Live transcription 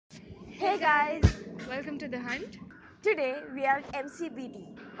Hey guys! Welcome to the hunt. Today we are at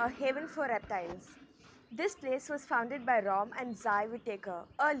MCBT, a haven for reptiles. This place was founded by Rom and Zai Whittaker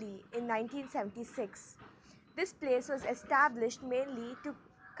early in 1976. This place was established mainly to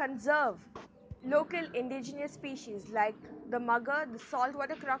conserve local indigenous species like the mugger, the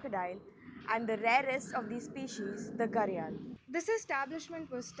saltwater crocodile, and the rarest of these species, the gharial. This establishment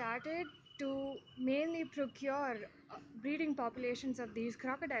was started to mainly procure breeding populations of these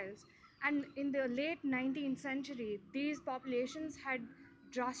crocodiles. And in the late 19th century, these populations had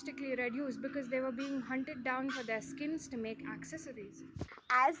drastically reduced because they were being hunted down for their skins to make accessories.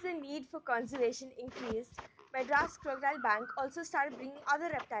 As the need for conservation increased, Madras Crocodile Bank also started bringing other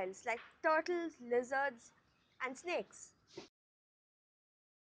reptiles like turtles, lizards, and snakes.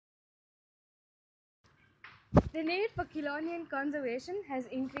 The need for chelonian conservation has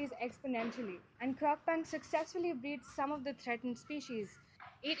increased exponentially, and Croc Bank successfully breeds some of the threatened species.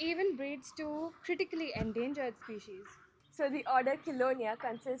 It even breeds to critically endangered species. So the order Chelonia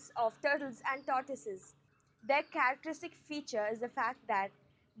consists of turtles and tortoises. Their characteristic feature is the fact that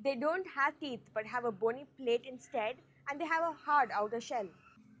they don't have teeth but have a bony plate instead, and they have a hard outer shell.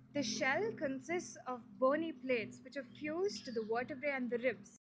 The shell consists of bony plates which are fused to the vertebrae and the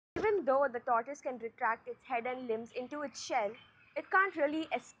ribs. Even though the tortoise can retract its head and limbs into its shell, it can't really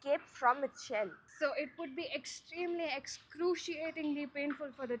escape from its shell. So it would be extremely excruciatingly painful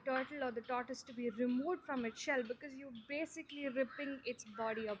for the turtle or the tortoise to be removed from its shell because you're basically ripping its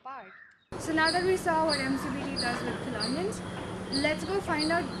body apart. So now that we saw what MCBT does with chelonians, let's go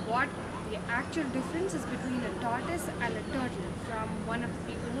find out what the actual difference is between a tortoise and a turtle from one of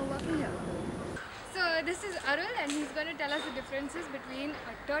the people who are working here. So this is Arul and he's going to tell us the differences between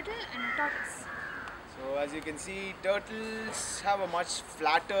a turtle and a tortoise. So as you can see, turtles have a much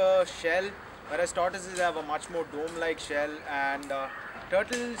flatter shell, whereas tortoises have a much more dome-like shell, and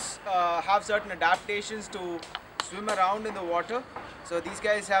turtles have certain adaptations to swim around in the water. So these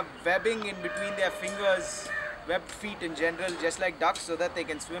guys have webbing in between their fingers, webbed feet in general, just like ducks, so that they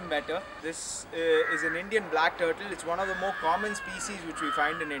can swim better. This is an Indian black turtle. It's one of the more common species which we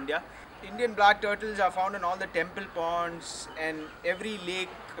find in India. Indian black turtles are found in all the temple ponds and every lake,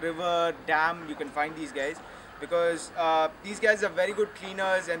 river, dam. You can find these guys because these guys are very good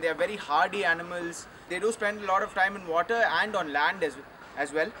cleaners and they are very hardy animals. They do spend a lot of time in water and on land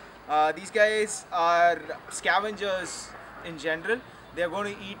as well. These guys are scavengers in general. They are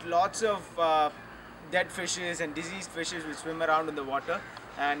going to eat lots of dead fishes and diseased fishes which swim around in the water,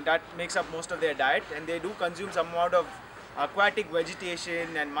 and that makes up most of their diet. And they do consume some amount of aquatic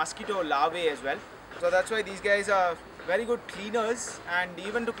vegetation and mosquito larvae as well. So that's why these guys are very good cleaners, and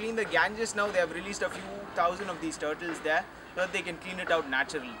even to clean the Ganges now they have released a few thousand of these turtles there so that they can clean it out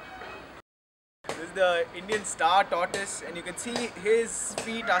naturally. This is the Indian star tortoise, and you can see his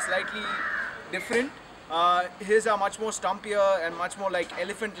feet are slightly different. His are much more stumpier and much more like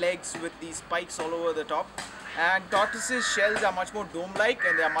elephant legs with these spikes all over the top. And tortoises' shells are much more dome-like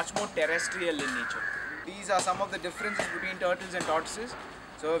and they are much more terrestrial in nature. These are some of the differences between turtles and tortoises.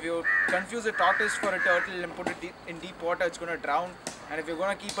 So if you confuse a tortoise for a turtle and put it in deep water, it's going to drown. And if you're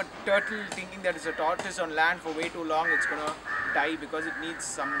going to keep a turtle thinking that it's a tortoise on land for way too long, it's going to die because it needs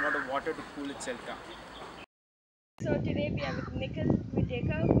some amount of water to cool itself down. So today we are with Nikhil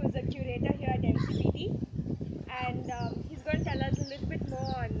Whittaker, who is a curator here at MCBT, and he's going to tell us a little bit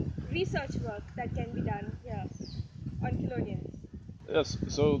more on research work that can be done here on chelonians. Yes,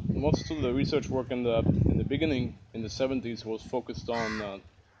 so most of the research work in the beginning in the 70s was focused on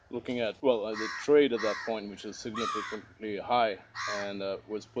looking at the trade at that point, which is significantly high, and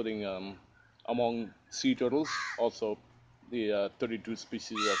was putting among sea turtles also the 32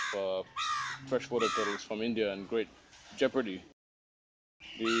 species of freshwater turtles from India in great jeopardy.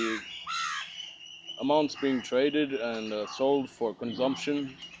 The amounts being traded and sold for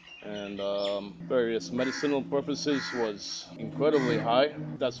consumption and various medicinal purposes was incredibly high.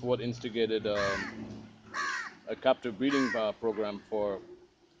 That's what instigated a captive breeding program for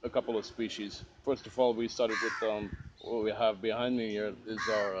a couple of species. First of all, we started with what we have behind me here is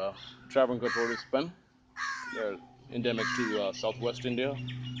our Travancore tortoise pen. They're endemic to southwest India,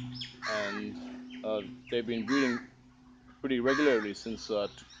 and they've been breeding pretty regularly since the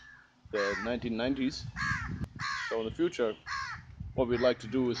 1990s. So in the future, what we'd like to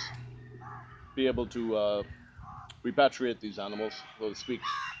do is be able to repatriate these animals, so to speak,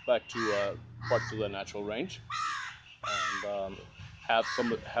 back to parts of their natural range, and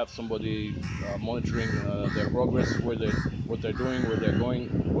have somebody monitoring their progress, what they're doing, where they're going,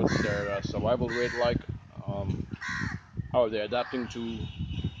 what's their survival rate like, how are they adapting to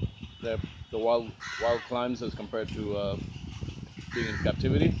the wild climes as compared to being in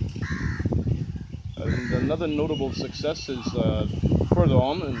captivity. And another notable success is further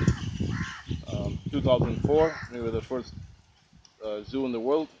on in 2004, we were the first zoo in the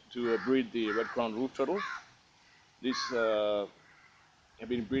world to breed the red-crowned roof turtle. These have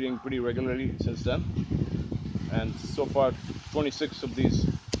been breeding pretty regularly since then, and so far 26 of these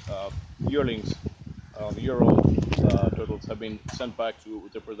yearlings, year-old turtles, have been sent back to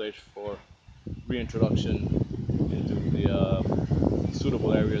Uttar Pradesh for reintroduction into the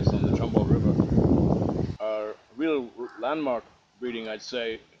suitable areas on the Chambal River. Our real landmark breeding, I'd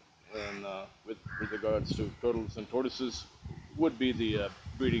say, with regards to turtles and tortoises, would be the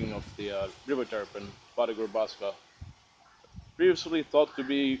breeding of the river terrapin, Patagur basca, previously thought to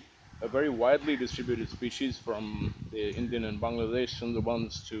be a very widely distributed species from the Indian and Bangladesh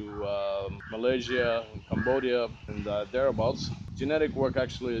Sundarbans to Malaysia, Cambodia, and thereabouts. Genetic work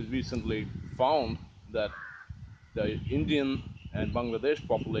actually recently found that the Indian and Bangladesh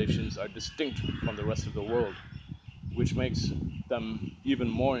populations are distinct from the rest of the world, which makes them even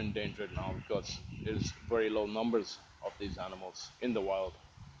more endangered now because there's very low numbers of these animals in the wild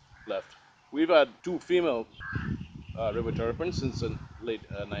left. We've had two female river terrapins since the late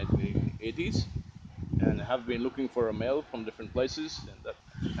 1980s and have been looking for a male from different places,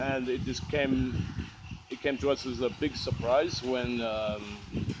 and it came to us as a big surprise when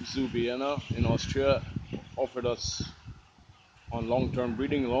Zoo Vienna in Austria offered us on long-term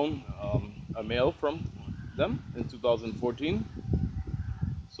breeding loan a male from them in 2014.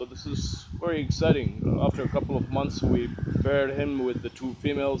 So this is very exciting. After a couple of months, we paired him with the two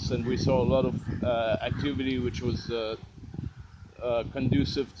females, and we saw a lot of activity, which was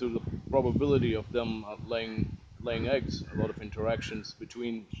conducive to the probability of them laying eggs. A lot of interactions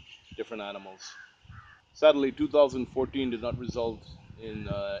between different animals. Sadly, 2014 did not result in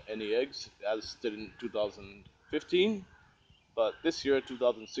any eggs, as did in 2015. But this year,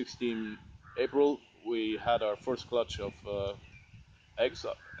 2016 April, we had our first clutch of eggs,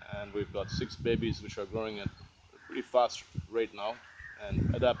 and we've got 6 babies which are growing at a pretty fast rate now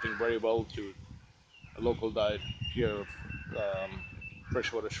and adapting very well to a local diet here of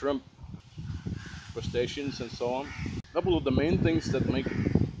freshwater shrimp, crustaceans, and so on. A couple of the main things that make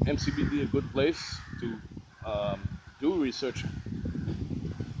MCBT a good place to do research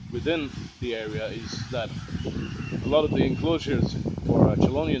within the area is that a lot of the enclosures for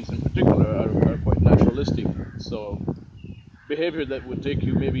chelonians in particular are quite naturalistic. So behavior that would take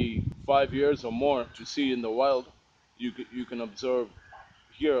you maybe 5 years or more to see in the wild, you can observe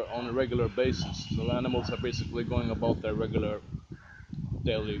here on a regular basis. So animals are basically going about their regular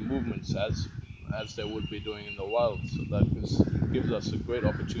daily movements as they would be doing in the wild. So that gives us a great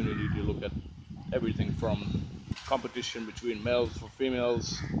opportunity to look at everything from competition between males for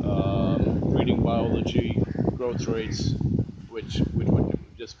females, breeding biology, growth rates, which would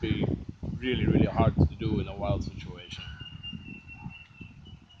just be really, really hard to do in a wild situation.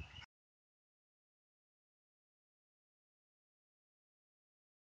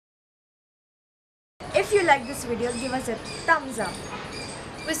 If you like this video, give us a thumbs up.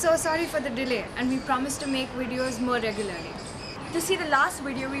 We're so sorry for the delay, and we promise to make videos more regularly. To see the last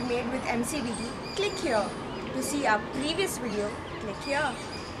video we made with MCBT, click here. To see our previous video, click here.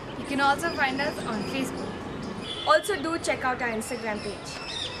 You can also find us on Facebook. Also do check out our Instagram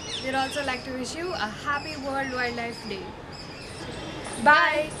page. We'd also like to wish you a happy World Wildlife Day.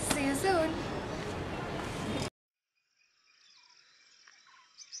 Bye. See you soon.